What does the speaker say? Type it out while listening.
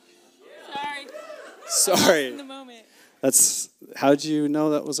Sorry. In the moment. How'd you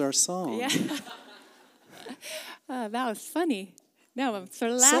know that was our song? Yeah. That was funny. No, I'm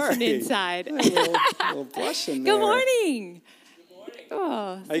sort of laughing inside. A little blushing there. Good morning. Good morning.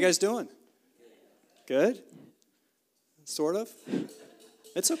 Oh, How you guys doing? Good? Sort of?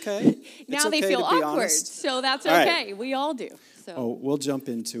 It's okay. now they okay feel to be awkward, honest. so that's All right. okay. We all do. So. Oh, we'll jump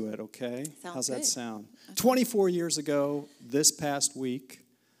into it, okay? Sounds How's that good. sound? 24 years ago, this past week,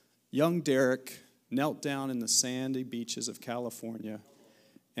 young Derek knelt down in the sandy beaches of California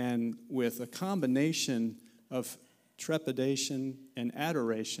and with a combination of trepidation and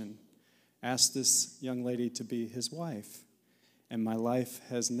adoration asked this young lady to be his wife. And my life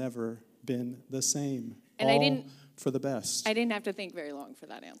has never been the same. And all for the best. I didn't have to think very long for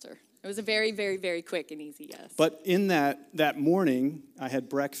that answer. It was a very, very, very quick and easy yes. But in that morning, I had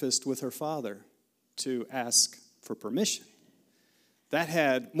breakfast with her father to ask for permission. That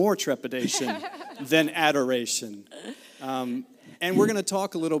had more trepidation than adoration. And we're going to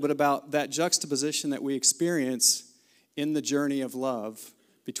talk a little bit about that juxtaposition that we experience in the journey of love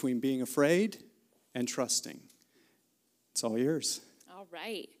between being afraid and trusting. It's all yours. All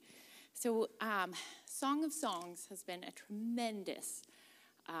right. So Song of Songs has been a tremendous,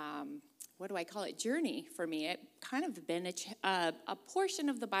 journey for me. It kind of been a portion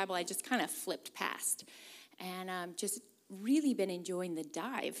of the Bible I just kind of flipped past. And just really been enjoying the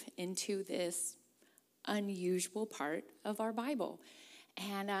dive into this unusual part of our Bible.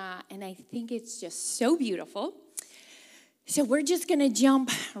 And I think it's just so beautiful. So we're just going to jump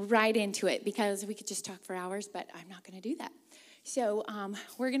right into it because we could just talk for hours, but I'm not going to do that. So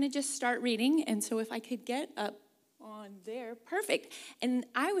we're going to just start reading. And so if I could get up on there, perfect. And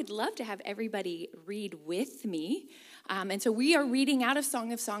I would love to have everybody read with me. And so we are reading out of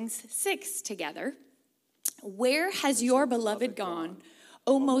Song of Songs 6 together. Where has your beloved gone,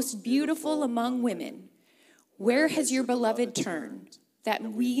 O most beautiful among women? Where has your beloved turned, that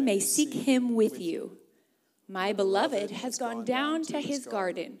we may seek him with you? My beloved has gone down to his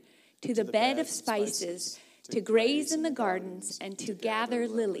garden, to the bed of spices, to graze in the gardens and to gather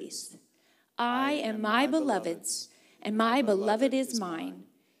lilies. I am my beloved's, and my beloved is mine.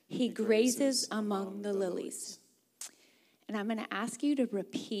 He grazes among the lilies. And I'm going to ask you to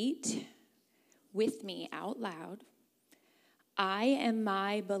repeat with me out loud. I am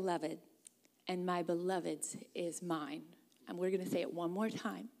my beloved, and my beloved's is mine. And we're going to say it one more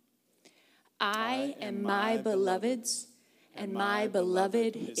time. I am my beloved's, and my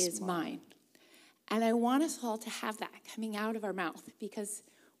beloved is mine. And I want us all to have that coming out of our mouth because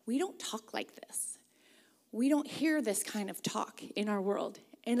we don't talk like this. We don't hear this kind of talk in our world.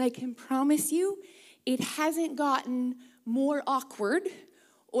 And I can promise you, it hasn't gotten more awkward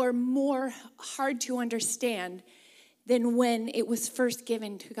or more hard to understand than when it was first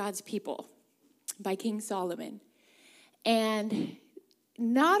given to God's people by King Solomon. And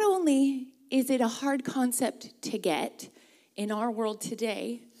not only is it a hard concept to get in our world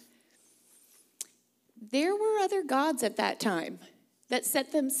today, there were other gods at that time that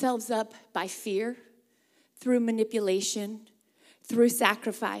set themselves up by fear, through manipulation, through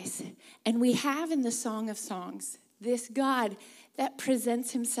sacrifice. And we have in the Song of Songs this God that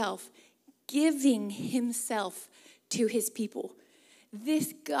presents himself, giving himself to his people.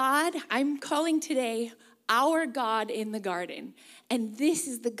 This God, I'm calling today our God in the garden. And this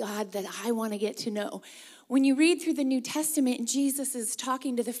is the God that I want to get to know. When you read through the New Testament, Jesus is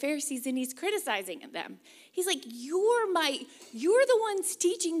talking to the Pharisees and he's criticizing them. He's like, you're the ones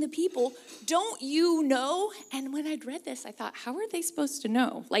teaching the people. Don't you know? And when I'd read this, I thought, how are they supposed to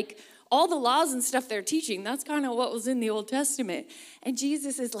know? Like all the laws and stuff they're teaching, that's kind of what was in the Old Testament. And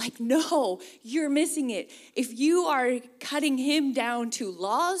Jesus is like, no, you're missing it. If you are cutting him down to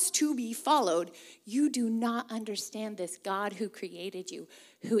laws to be followed, you do not understand this God who created you,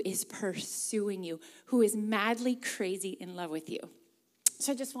 who is pursuing you, who is madly crazy in love with you.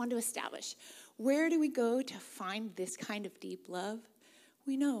 So I just wanted to establish, where do we go to find this kind of deep love?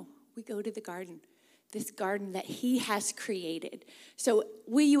 We know we go to the garden, this garden that he has created. So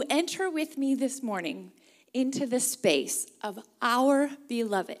will you enter with me this morning into the space of our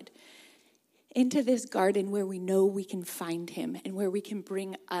beloved, into this garden where we know we can find him and where we can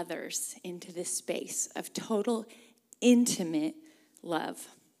bring others into this space of total, intimate love.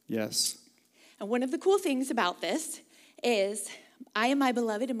 Yes. And one of the cool things about this is I am my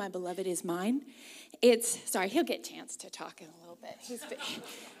beloved and my beloved is mine. He'll get a chance to talk in a little bit.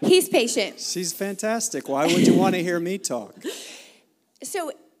 He's patient. She's fantastic. Why would you want to hear me talk?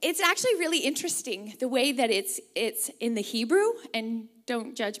 So it's actually really interesting the way that it's in the Hebrew, and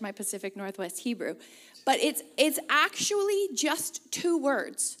don't judge my Pacific Northwest Hebrew, but it's actually just two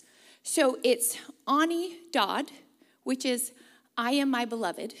words. So it's ani dod, which is I am my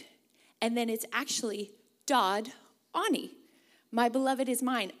beloved. And then it's actually dod ani. My beloved is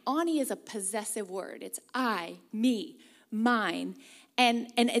mine. Ani is a possessive word. It's I, me, mine.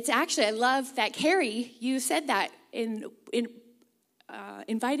 And it's actually, I love that, Carrie, you said that in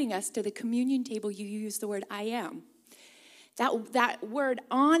inviting us to the communion table, you used the word I am. That word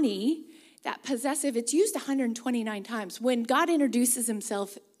ani, that possessive, it's used 129 times. When God introduces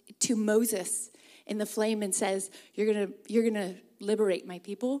himself to Moses in the flame and says, you're gonna liberate my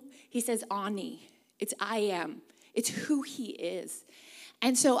people, he says ani. It's I am. It's who he is.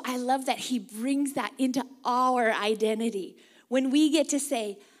 And so I love that he brings that into our identity. When we get to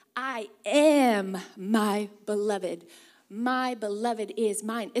say, I am my beloved is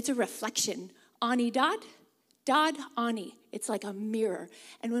mine. It's a reflection. Ani dod, dod ani. It's like a mirror.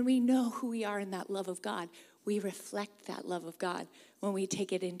 And when we know who we are in that love of God, we reflect that love of God when we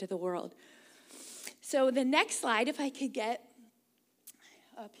take it into the world. So the next slide, if I could get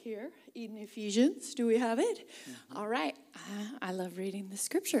up here in Ephesians. Do we have it? Mm-hmm. All right. I love reading the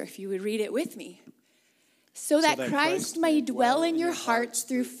scripture. If you would read it with me. So that Christ may dwell in your hearts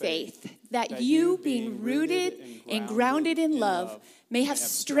through faith, that you, being rooted and grounded in love, may have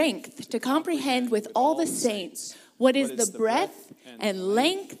strength to comprehend with all the saints what is the breadth and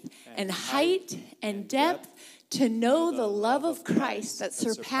length and height and depth, to know the love of Christ that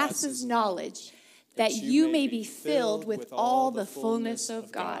surpasses knowledge, that you may be filled with all the fullness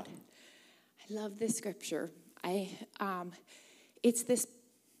of God. I love this scripture. It's this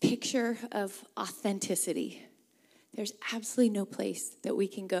picture of authenticity. There's absolutely no place that we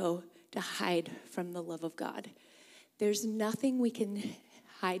can go to hide from the love of God. There's nothing we can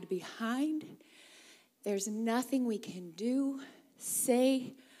hide behind. There's nothing we can do,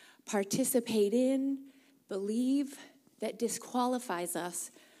 say, participate in, believe that disqualifies us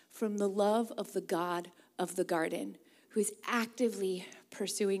from the love of the God of the garden, who's actively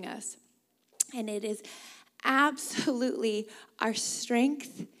pursuing us. And it is absolutely our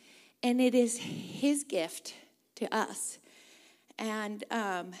strength, and it is his gift to us. And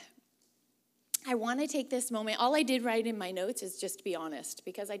I want to take this moment. All I did write in my notes is just to be honest,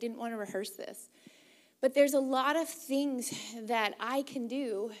 because I didn't want to rehearse this. But there's a lot of things that I can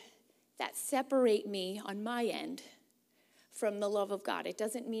do that separate me on my end from the love of God. It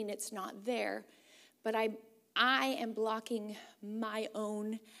doesn't mean it's not there, but I am blocking my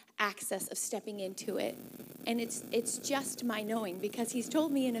own access of stepping into it. And it's just my knowing, because he's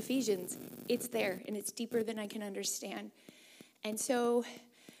told me in Ephesians, it's there and it's deeper than I can understand. And so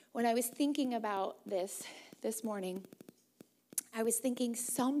when I was thinking about this morning, I was thinking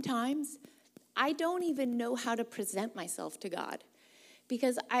sometimes I don't even know how to present myself to God,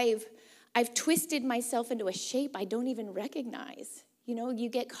 because I've twisted myself into a shape I don't even recognize. You know, you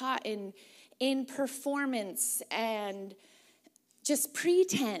get caught in performance and just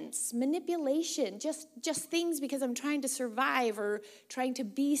pretense, manipulation, just things because I'm trying to survive or trying to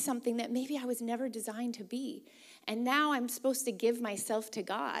be something that maybe I was never designed to be. And now I'm supposed to give myself to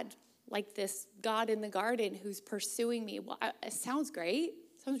God, like this God in the garden who's pursuing me. Well, it sounds great.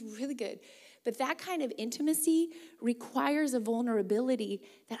 Sounds really good. But that kind of intimacy requires a vulnerability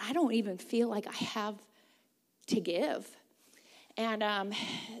that I don't even feel like I have to give. And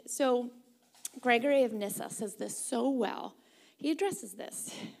so Gregory of Nyssa says this so well. He addresses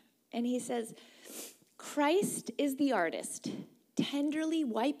this, and he says, Christ is the artist, tenderly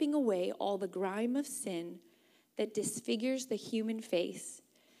wiping away all the grime of sin that disfigures the human face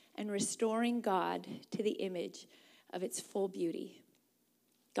and restoring God to the image of its full beauty.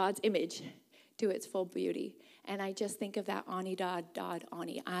 God's image to its full beauty. And I just think of that ani dod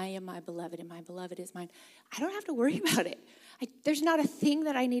ani. I am my beloved and my beloved is mine. I don't have to worry about it. There's not a thing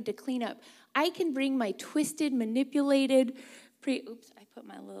that I need to clean up. I can bring my twisted, manipulated, I put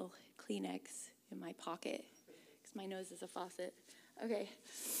my little Kleenex in my pocket because my nose is a faucet. Okay.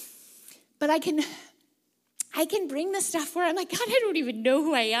 But I can bring the stuff where I'm like, God, I don't even know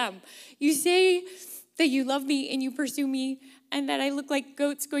who I am. You say that you love me and you pursue me and that I look like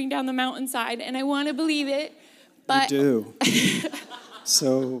goats going down the mountainside, and I want to believe it. But you do.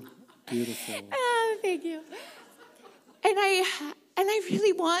 So beautiful. Oh, thank you. And I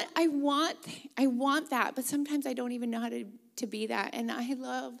really want that, but sometimes I don't even know how to be that. And I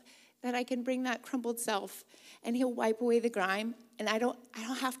love that I can bring that crumpled self, and he'll wipe away the grime, and I don't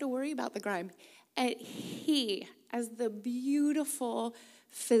have to worry about the grime. And he, as the beautiful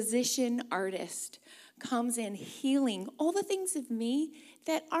physician artist, comes in healing all the things of me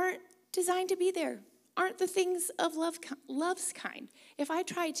that aren't designed to be there, aren't the things of love's kind. If I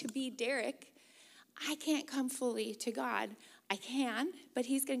try to be Derek, I can't come fully to God. I can, but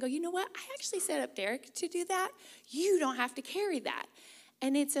he's going to go, you know what? I actually set up Derek to do that. You don't have to carry that.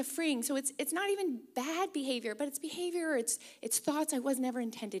 And it's a freeing. So it's not even bad behavior, but it's behavior, it's thoughts I was never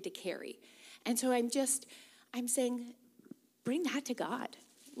intended to carry. And so I'm saying, bring that to God.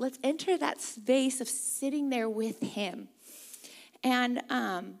 Let's enter that space of sitting there with him. And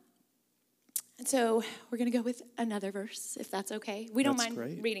so we're going to go with another verse, if that's okay. We don't mind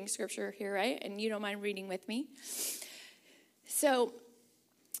reading scripture here, right? And you don't mind reading with me. So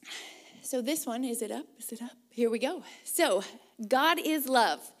this one, is it up? Is it up? Here we go. So God is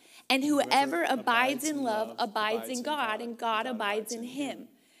love, and whoever abides in love abides in God, and God abides in him.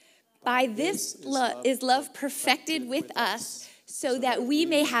 By this is love perfected with us, so that we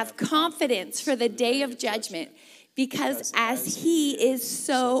may have confidence for the day of judgment. Because as he is,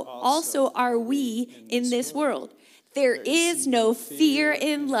 so also are we in this world. There is no fear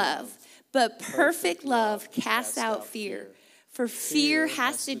in love, but perfect love casts out fear. For fear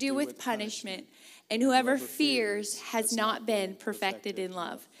has to do with punishment, and whoever fears has not been perfected in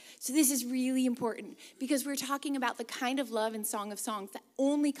love. So this is really important because we're talking about the kind of love in Song of Songs that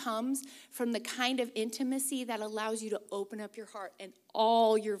only comes from the kind of intimacy that allows you to open up your heart and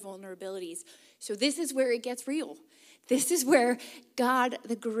all your vulnerabilities. So this is where it gets real. This is where God,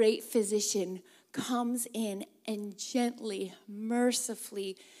 the great physician, comes in and gently,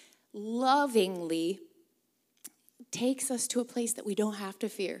 mercifully, lovingly takes us to a place that we don't have to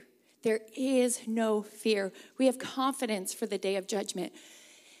fear. There is no fear. We have confidence for the day of judgment.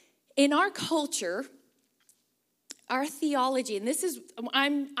 In our culture, our theology, and this is,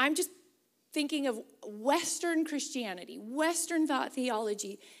 I'm just thinking of Western Christianity, Western thought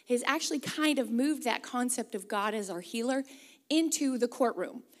theology has actually kind of moved that concept of God as our healer into the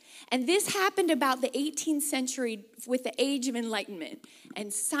courtroom. And this happened about the 18th century with the Age of Enlightenment,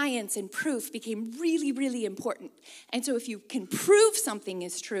 and science and proof became really, really important. And so if you can prove something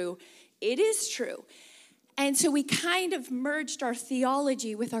is true, it is true. And so we kind of merged our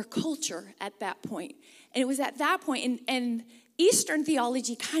theology with our culture at that point. And it was at that point, and Eastern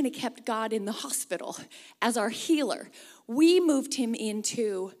theology kind of kept God in the hospital as our healer. We moved him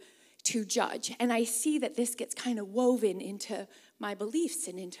into to judge. And I see that this gets kind of woven into my beliefs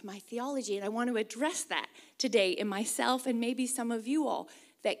and into my theology. And I want to address that today in myself and maybe some of you all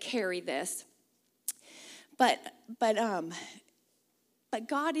that carry this. But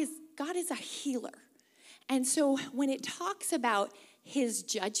God is a healer. And so when it talks about his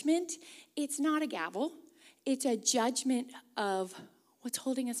judgment, it's not a gavel. It's a judgment of what's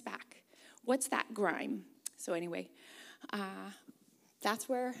holding us back. What's that grime? So anyway, that's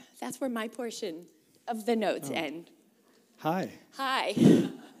where my portion of the notes end. Hi.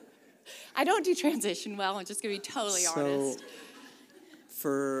 I don't do transition well. I'm just going to be totally honest.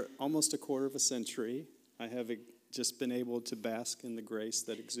 For almost a quarter of a century, I have just been able to bask in the grace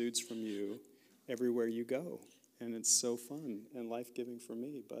that exudes from you everywhere you go. And it's so fun and life-giving for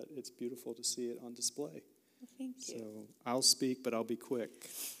me, but it's beautiful to see it on display. Thank you. So I'll speak, but I'll be quick.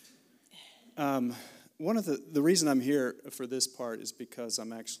 One of the reason I'm here for this part is because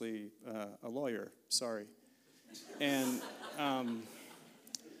I'm actually a lawyer. Sorry. And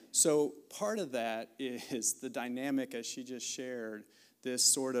so part of that is the dynamic, as she just shared, this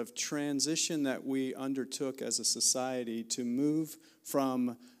sort of transition that we undertook as a society to move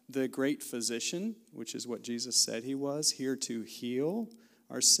from the great physician, which is what Jesus said he was, here to heal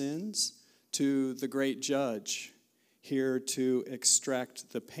our sins, to the great judge, here to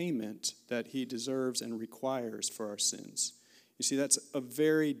extract the payment that he deserves and requires for our sins. You see, that's a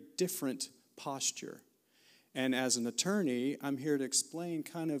very different posture. And as an attorney, I'm here to explain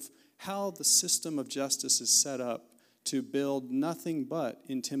kind of how the system of justice is set up to build nothing but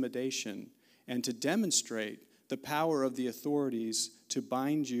intimidation and to demonstrate the power of the authorities to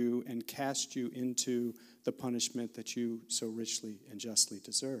bind you and cast you into the punishment that you so richly and justly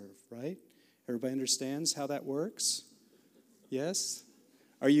deserve, right? Everybody understands how that works? Yes?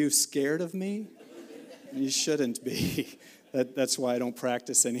 Are you scared of me? You shouldn't be. That's why I don't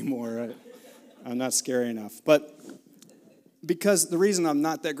practice anymore. I'm not scary enough. But because the reason I'm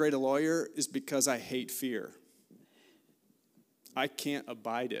not that great a lawyer is because I hate fear. I can't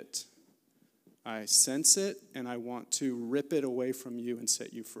abide it. I sense it, and I want to rip it away from you and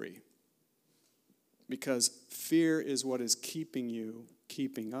set you free. Because fear is what is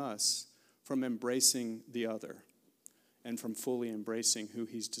keeping us from embracing the other and from fully embracing who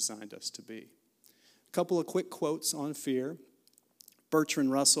he's designed us to be. A couple of quick quotes on fear.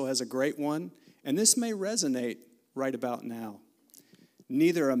 Bertrand Russell has a great one, and this may resonate right about now.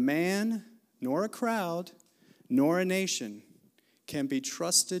 Neither a man, nor a crowd, nor a nation can be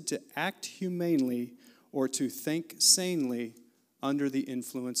trusted to act humanely or to think sanely under the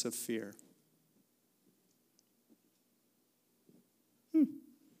influence of fear.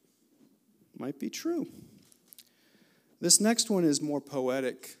 Might be true. This next one is more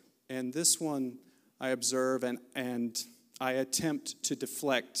poetic, and this one I observe and I attempt to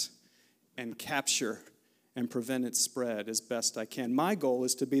deflect and capture and prevent its spread as best I can. My goal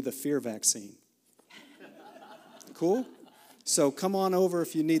is to be the fear vaccine. Cool? So come on over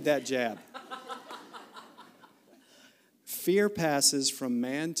if you need that jab. Fear passes from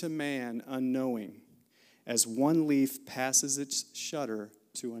man to man unknowing, as one leaf passes its shutter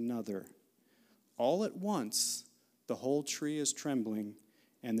to another. All at once, the whole tree is trembling,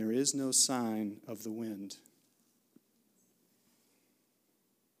 and there is no sign of the wind.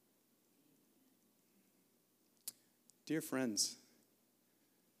 Dear friends,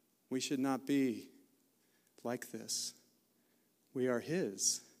 we should not be like this. We are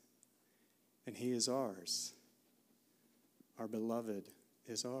His, and He is ours. Our beloved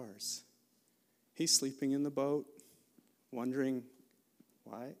is ours. He's sleeping in the boat, wondering,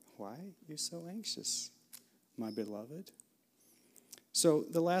 why are you so anxious, my beloved? So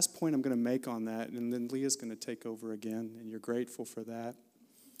the last point I'm going to make on that, and then Leah's going to take over again, and you're grateful for that.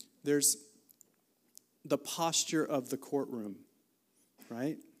 There's the posture of the courtroom,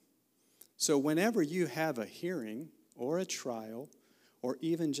 right? So whenever you have a hearing or a trial or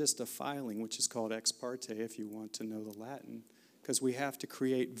even just a filing, which is called ex parte if you want to know the Latin, because we have to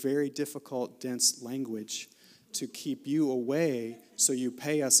create very difficult, dense language to keep you away so you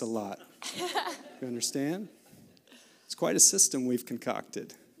pay us a lot. You understand? It's quite a system we've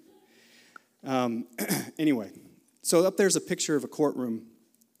concocted. Anyway, so up there's a picture of a courtroom,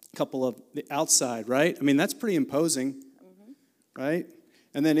 a couple of the outside, right? I mean, that's pretty imposing, right?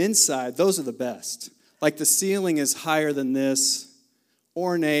 And then inside, those are the best. Like the ceiling is higher than this,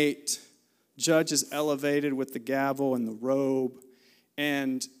 ornate, judge is elevated with the gavel and the robe.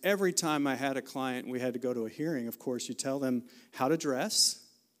 And every time I had a client, we had to go to a hearing, of course, you tell them how to dress,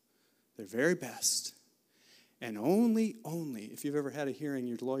 their very best. And only, if you've ever had a hearing,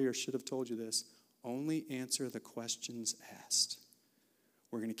 your lawyer should have told you this, only answer the questions asked.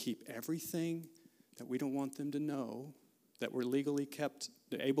 We're going to keep everything that we don't want them to know, that we're legally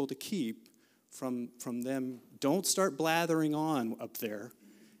able to keep from them. Don't start blathering on up there,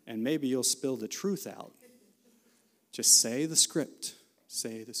 and maybe you'll spill the truth out. Just say the script.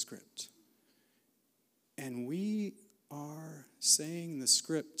 Say the script. And we are saying the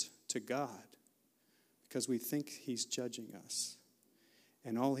script to God because we think He's judging us.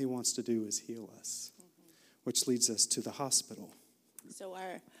 And all He wants to do is heal us, which leads us to the hospital. So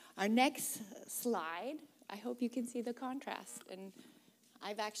our next slide, I hope you can see the contrast. And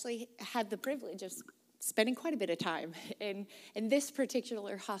I've actually had the privilege of spending quite a bit of time in this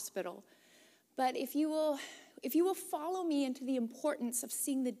particular hospital. But if you will follow me into the importance of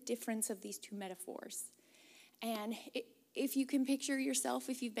seeing the difference of these two metaphors. And if you can picture yourself,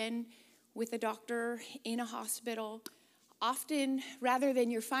 if you've been with a doctor in a hospital, often rather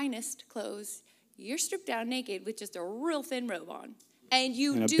than your finest clothes, you're stripped down naked with just a real thin robe on. And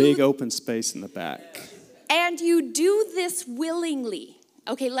a big open space in the back. And you do this willingly.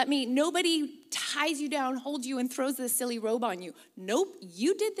 Okay, nobody ties you down, holds you, and throws this silly robe on you. Nope,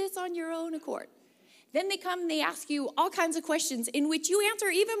 you did this on your own accord. Then they come and they ask you all kinds of questions in which you answer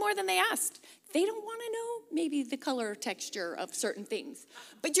even more than they asked. They don't want to know maybe the color or texture of certain things.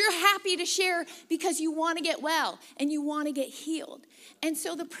 But you're happy to share because you want to get well and you want to get healed. And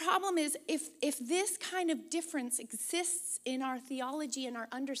so the problem is if this kind of difference exists in our theology and our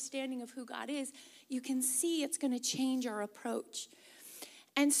understanding of who God is, you can see it's going to change our approach.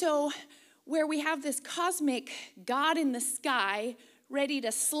 And so where we have this cosmic God in the sky ready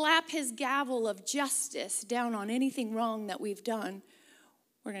to slap His gavel of justice down on anything wrong that we've done,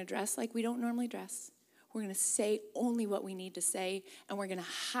 we're going to dress like we don't normally dress. We're going to say only what we need to say, and we're going to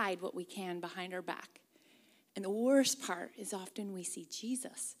hide what we can behind our back. And the worst part is often we see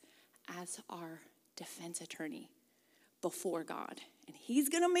Jesus as our defense attorney before God. And He's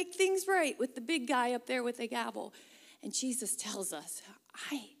going to make things right with the big guy up there with the gavel. And Jesus tells us,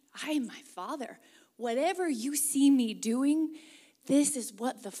 I am my Father. Whatever you see me doing, this is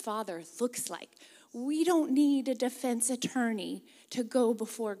what the Father looks like. We don't need a defense attorney to go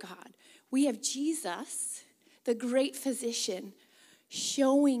before God. We have Jesus, the great physician,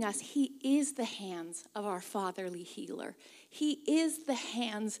 showing us He is the hands of our fatherly healer. He is the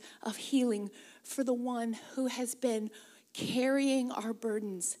hands of healing for the one who has been carrying our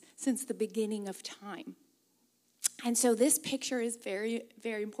burdens since the beginning of time. And so this picture is very,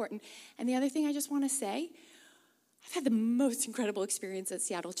 very important. And the other thing I just want to say, I've had the most incredible experience at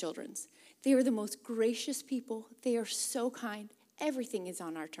Seattle Children's. They are the most gracious people. They are so kind. Everything is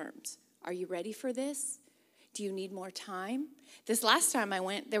on our terms. Are you ready for this? Do you need more time? This last time I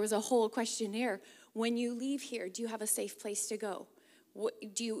went, there was a whole questionnaire. When you leave here, do you have a safe place to go?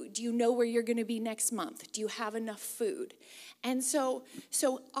 Do you know where you're going to be next month? Do you have enough food? And so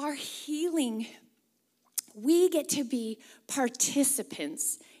our healing, we get to be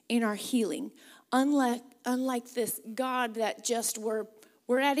participants in our healing. Unlike this God that just we're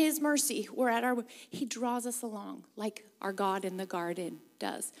at his mercy. He draws us along like our God in the garden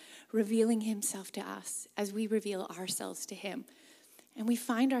does, revealing himself to us as we reveal ourselves to him. And we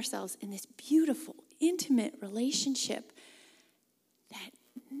find ourselves in this beautiful, intimate relationship that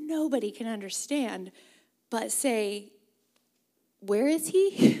nobody can understand but say, where is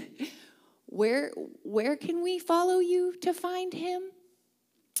he? Where can we follow you to find him?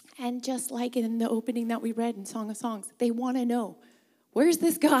 And just like in the opening that we read in Song of Songs, they want to know, where's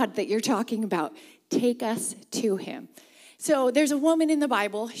this God that you're talking about? Take us to him. So there's a woman in the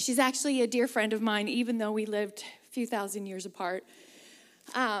Bible. She's actually a dear friend of mine, even though we lived a few thousand years apart.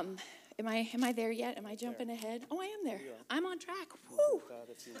 Am I there yet? Am I jumping ahead? Oh, I am there. I'm on track. Woo.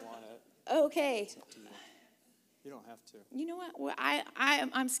 If you want it. Okay. You don't have to. You know what? Well,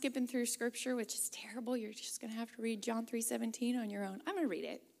 I'm skipping through scripture, which is terrible. You're just going to have to read John 3:17 on your own. I'm going to read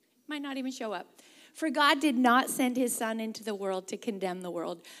it. Might not even show up. For God did not send his son into the world to condemn the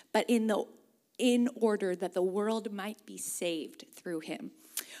world, but in order that the world might be saved through him.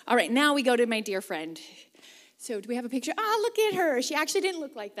 All right, now we go to my dear friend. So do we have a picture? Look at her. She actually didn't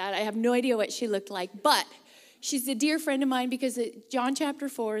look like that. I have no idea what she looked like, but she's a dear friend of mine because John chapter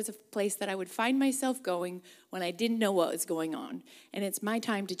 4 is a place that I would find myself going when I didn't know what was going on. And it's my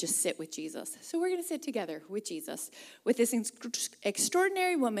time to just sit with Jesus. So we're going to sit together with Jesus, with this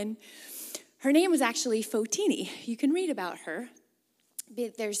extraordinary woman. Her name was actually Fotini. You can read about her.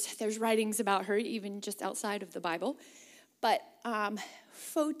 There's writings about her even just outside of the Bible. But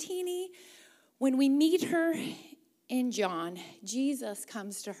Fotini, when we meet her in John, Jesus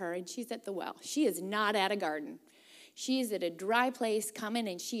comes to her and she's at the well. She is not at a garden. She is at a dry place coming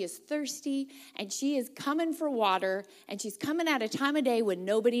and she is thirsty and she is coming for water and she's coming at a time of day when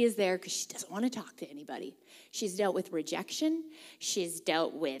nobody is there because she doesn't want to talk to anybody. She's dealt with rejection. She's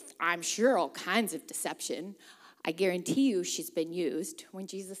dealt with, I'm sure, all kinds of deception. I guarantee you she's been used. When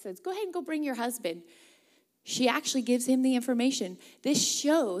Jesus says, go ahead and go bring your husband, she actually gives him the information. This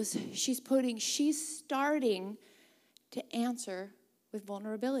shows she's starting to answer with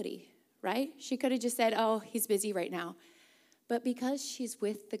vulnerability, right? She could have just said, oh, he's busy right now. But because she's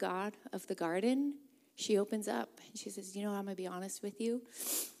with the God of the garden, she opens up and she says, you know, I'm going to be honest with you.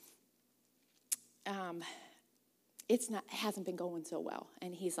 It hasn't been going so well.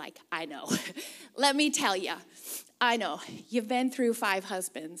 And he's like, I know. Let me tell you. I know. You've been through 5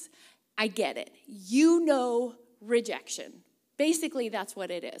 husbands. I get it. You know rejection. Basically, that's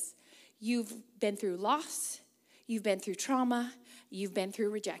what it is. You've been through loss. You've been through trauma. You've been through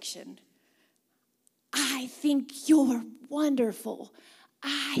rejection. I think you're wonderful.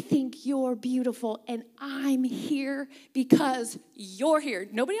 I think you're beautiful. And I'm here because you're here.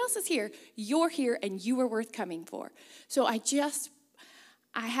 Nobody else is here. You're here and you are worth coming for. So I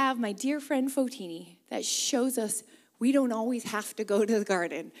have my dear friend Fotini that shows us we don't always have to go to the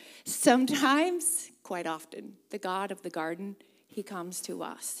garden. Sometimes, quite often, the God of the garden, he comes to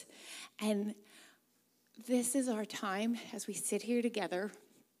us. And this is our time as we sit here together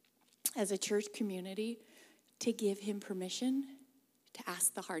as a church community to give him permission to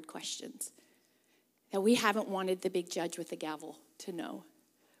ask the hard questions that we haven't wanted the big judge with the gavel to know.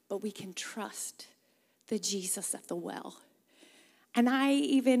 But we can trust the Jesus at the well. And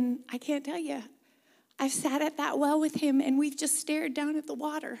I can't tell you, I've sat at that well with him and we've just stared down at the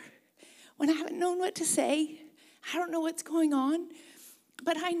water when I haven't known what to say. I don't know what's going on.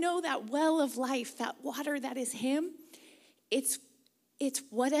 But I know that well of life, that water that is him, it's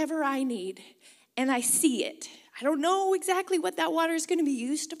whatever I need. And I see it. I don't know exactly what that water is going to be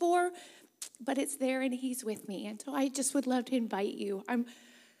used for, but it's there and he's with me. And so I just would love to invite you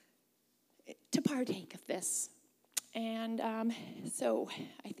to partake of this. And so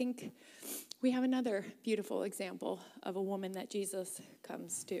I think we have another beautiful example of a woman that Jesus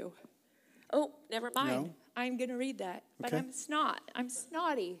comes to. Oh, never mind. No. I'm going to read that, but okay. I'm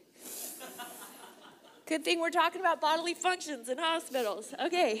snotty. Good thing we're talking about bodily functions in hospitals.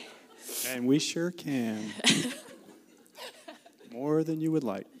 Okay. And we sure can. More than you would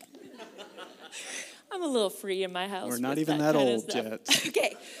like. I'm a little free in my house. We're not even that old yet.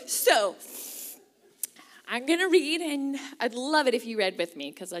 Okay, so I'm going to read, and I'd love it if you read with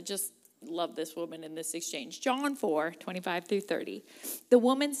me, because I just love this woman in this exchange. John 4, 25 through 30. The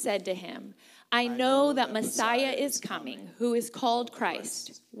woman said to him, I know that Messiah is coming, who is called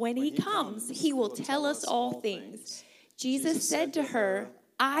Christ. When he comes, he will tell us all things. Jesus said to her,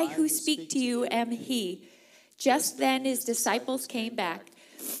 I who speak to you am he. Just then his disciples came back.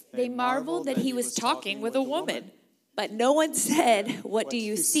 They marveled that he was talking with a woman. But no one said, what do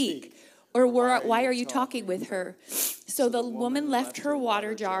you seek? Or why are you talking with her? So the woman left her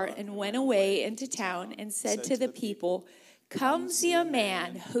water jar and went away into town and said to the people, come see a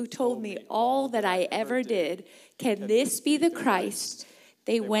man who told me all that I ever did. Can this be the Christ?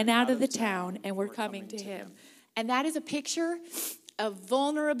 They went out of the town and were coming to him. And that is a picture of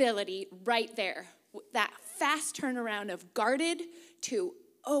vulnerability right there. That fast turnaround of guarded to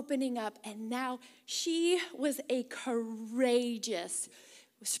opening up. And now she was a courageous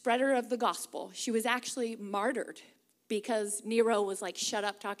spreader of the gospel. She was actually martyred because Nero was like, shut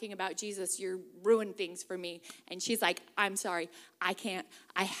up talking about Jesus. You're ruining things for me. And she's like, I'm sorry. I can't.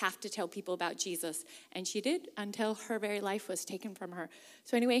 I have to tell people about Jesus. And she did until her very life was taken from her.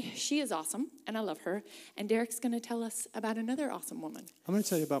 So anyway, she is awesome, and I love her. And Derek's going to tell us about another awesome woman. I'm going to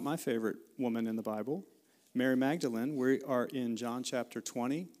tell you about my favorite woman in the Bible, Mary Magdalene. We are in John chapter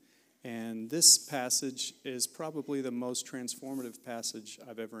 20. And this passage is probably the most transformative passage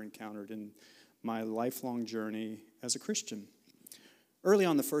I've ever encountered in my lifelong journey as a Christian. Early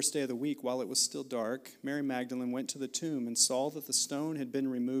on the first day of the week, while it was still dark, Mary Magdalene went to the tomb and saw that the stone had been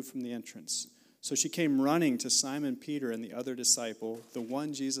removed from the entrance. So she came running to Simon Peter and the other disciple, the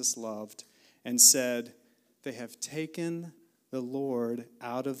one Jesus loved, and said, they have taken the Lord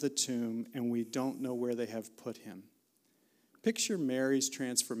out of the tomb, and we don't know where they have put him. Picture Mary's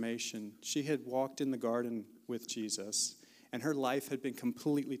transformation. She had walked in the garden with Jesus, and her life had been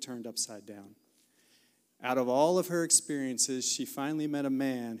completely turned upside down. Out of all of her experiences, she finally met a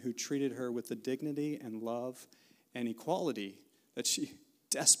man who treated her with the dignity and love and equality that she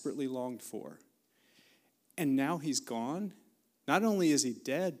desperately longed for. And now he's gone. Not only is he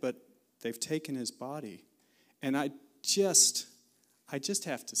dead, but they've taken his body. And I just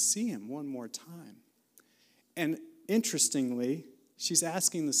have to see him one more time. And interestingly, she's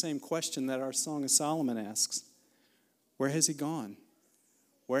asking the same question that our Song of Solomon asks. Where has he gone?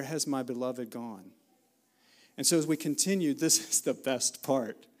 Where has my beloved gone? And so as we continue, this is the best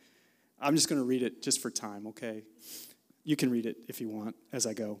part. I'm just going to read it just for time, okay? You can read it if you want as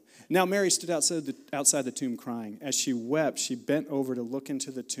I go. Now Mary stood outside the tomb crying. As she wept, she bent over to look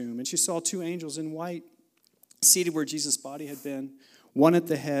into the tomb, and she saw two angels in white seated where Jesus' body had been, one at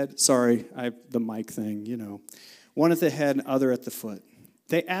the head. Sorry, the mic thing, one at the head and other at the foot.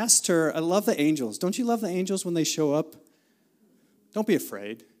 They asked her, I love the angels. Don't you love the angels when they show up? Don't be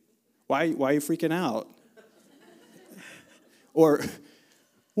afraid. Why are you freaking out? Or,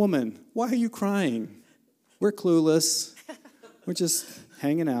 woman, why are you crying? We're clueless. We're just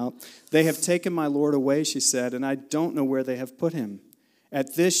hanging out. They have taken my Lord away, she said, and I don't know where they have put him.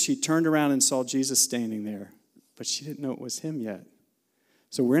 At this, she turned around and saw Jesus standing there, but she didn't know it was him yet.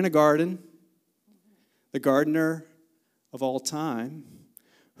 So we're in a garden. The gardener of all time,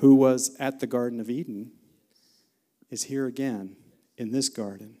 who was at the Garden of Eden, is here again in this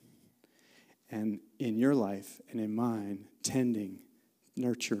garden and in your life and in mine, tending,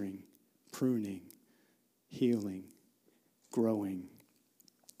 nurturing, pruning, healing, growing.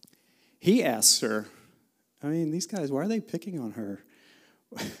 He asks her, these guys, why are they picking on her?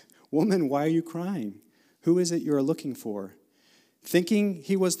 Woman, why are you crying? Who is it you're looking for? Thinking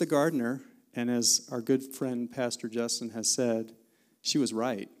he was the gardener, and as our good friend Pastor Justin has said, she was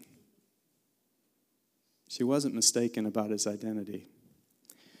right. She wasn't mistaken about his identity.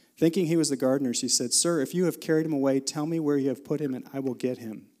 Thinking he was the gardener, she said, Sir, if you have carried him away, tell me where you have put him, and I will get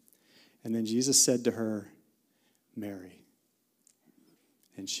him. And then Jesus said to her, Mary.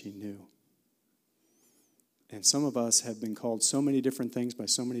 And she knew. And some of us have been called so many different things by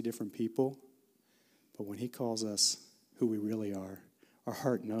so many different people, but when he calls us who we really are, our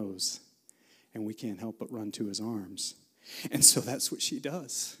heart knows, and we can't help but run to his arms. And so that's what she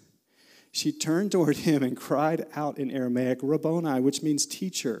does. She turned toward him and cried out in Aramaic, Rabboni, which means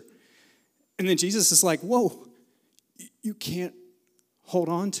teacher. And then Jesus is like, whoa, you can't hold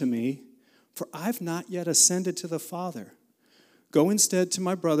on to me, for I've not yet ascended to the Father. Go instead to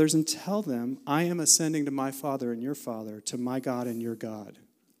my brothers and tell them, I am ascending to my Father and your Father, to my God and your God.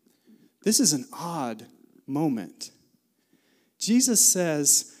 This is an odd moment. Jesus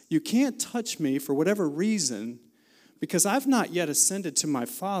says, you can't touch me for whatever reason, because I've not yet ascended to my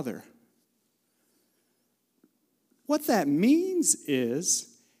Father. What that means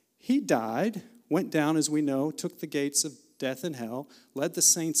is he died, went down, as we know, took the gates of death and hell, led the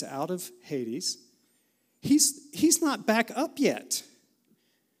saints out of Hades. He's not back up yet.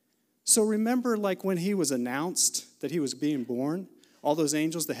 So remember, like when he was announced that he was being born, all those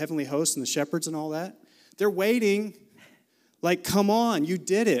angels, the heavenly hosts and the shepherds and all that, they're waiting. Like, come on, you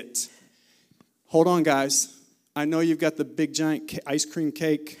did it. Hold on, guys. I know you've got the big giant ice cream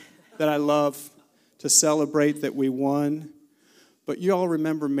cake that I love to celebrate that we won. But you all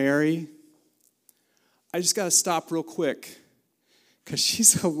remember Mary? I just got to stop real quick because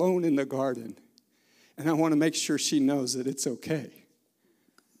she's alone in the garden. And I want to make sure she knows that it's okay.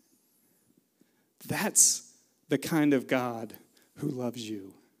 That's the kind of God who loves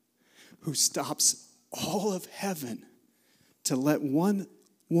you, who stops all of heaven to let one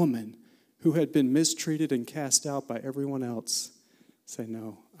woman who had been mistreated and cast out by everyone else say,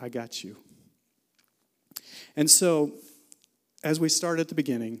 no, I got you. And so, as we start at the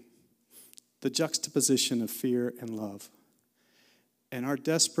beginning, the juxtaposition of fear and love, and our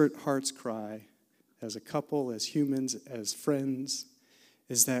desperate heart's cry as a couple, as humans, as friends,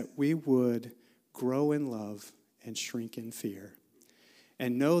 is that we would grow in love and shrink in fear.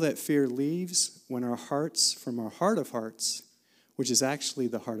 And know that fear leaves when our hearts, from our heart of hearts, which is actually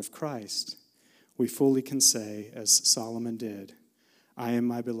the heart of Christ, we fully can say, as Solomon did, I am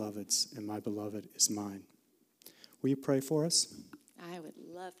my beloved's, and my beloved is mine. Will you pray for us? I would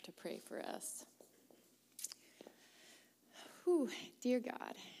love to pray for us. Whew, dear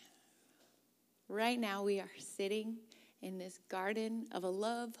God, right now we are sitting in this garden of a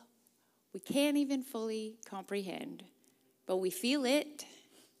love we can't even fully comprehend, but we feel it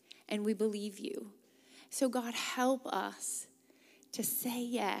and we believe you. So God, help us to say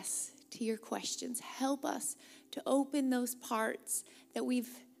yes to your questions. Help us to open those parts that we've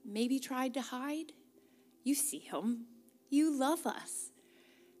maybe tried to hide. You see them. You love us.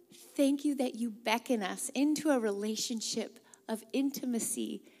 Thank you that you beckon us into a relationship of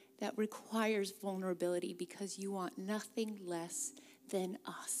intimacy that requires vulnerability because you want nothing less than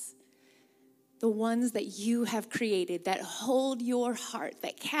us. The ones that you have created that hold your heart,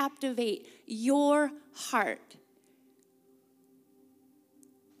 that captivate your heart.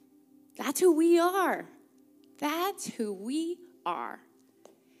 That's who we are. That's who we are.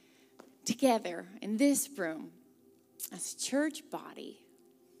 Together in this room, as a church body,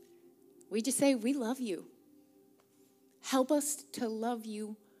 we just say, we love you. Help us to love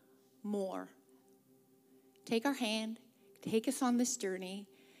you more. Take our hand, take us on this journey,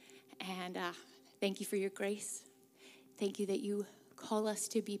 and thank you for your grace. Thank you that you call us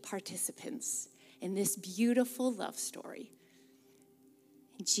to be participants in this beautiful love story.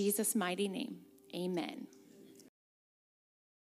 In Jesus' mighty name, amen.